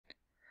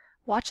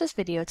Watch this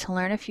video to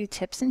learn a few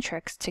tips and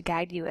tricks to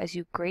guide you as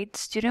you grade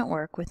student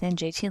work within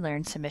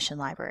JTLearn submission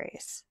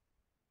libraries.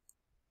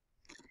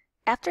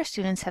 After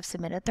students have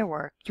submitted their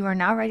work, you are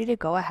now ready to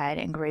go ahead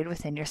and grade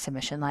within your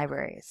submission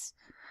libraries.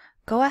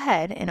 Go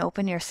ahead and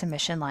open your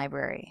submission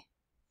library.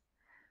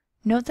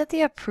 Note that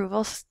the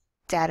approval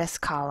status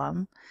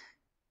column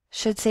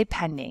should say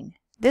pending.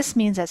 This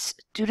means that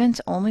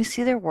students only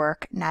see their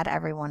work, not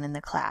everyone in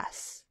the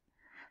class.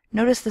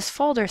 Notice this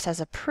folder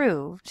says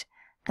approved,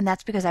 and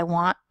that's because I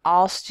want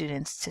all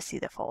students to see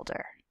the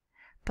folder.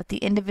 But the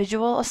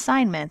individual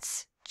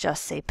assignments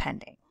just say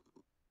pending.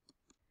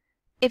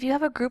 If you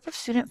have a group of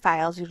student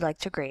files you'd like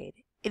to grade,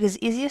 it is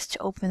easiest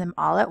to open them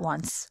all at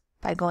once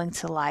by going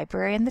to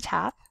Library in the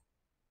top,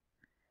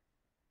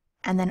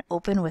 and then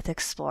Open with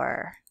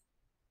Explorer.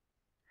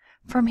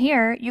 From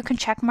here, you can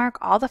checkmark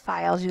all the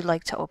files you'd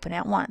like to open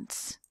at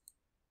once.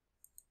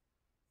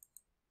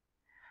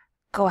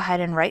 Go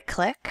ahead and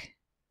right-click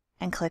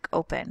and click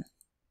Open.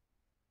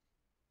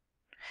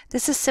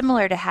 This is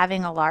similar to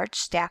having a large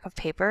stack of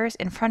papers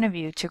in front of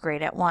you to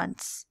grade at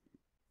once.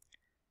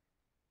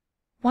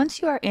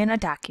 Once you are in a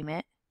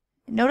document,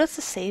 notice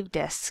the Save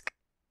Disk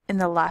in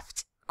the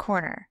left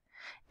corner.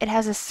 It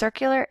has a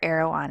circular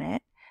arrow on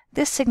it.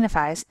 This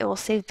signifies it will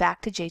save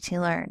back to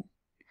JTLearn.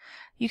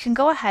 You can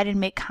go ahead and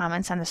make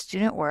comments on the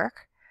student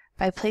work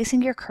by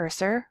placing your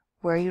cursor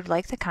where you'd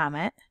like the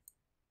comment,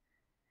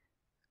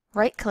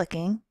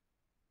 right-clicking,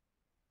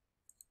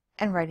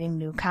 and writing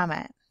New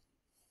Comment.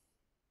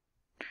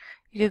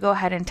 You could go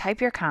ahead and type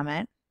your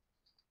comment,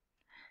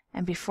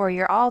 and before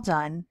you're all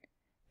done,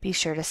 be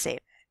sure to save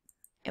it.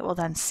 It will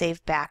then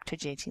save back to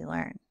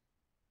JTLearn.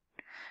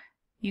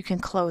 You can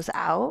close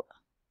out,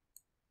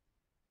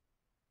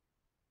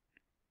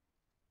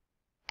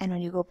 and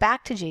when you go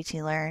back to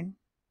JTLearn,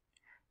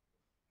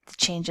 the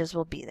changes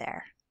will be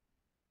there.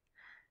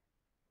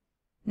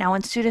 Now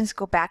when students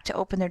go back to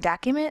open their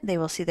document, they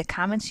will see the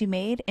comments you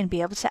made and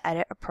be able to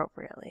edit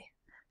appropriately.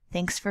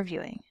 Thanks for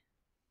viewing.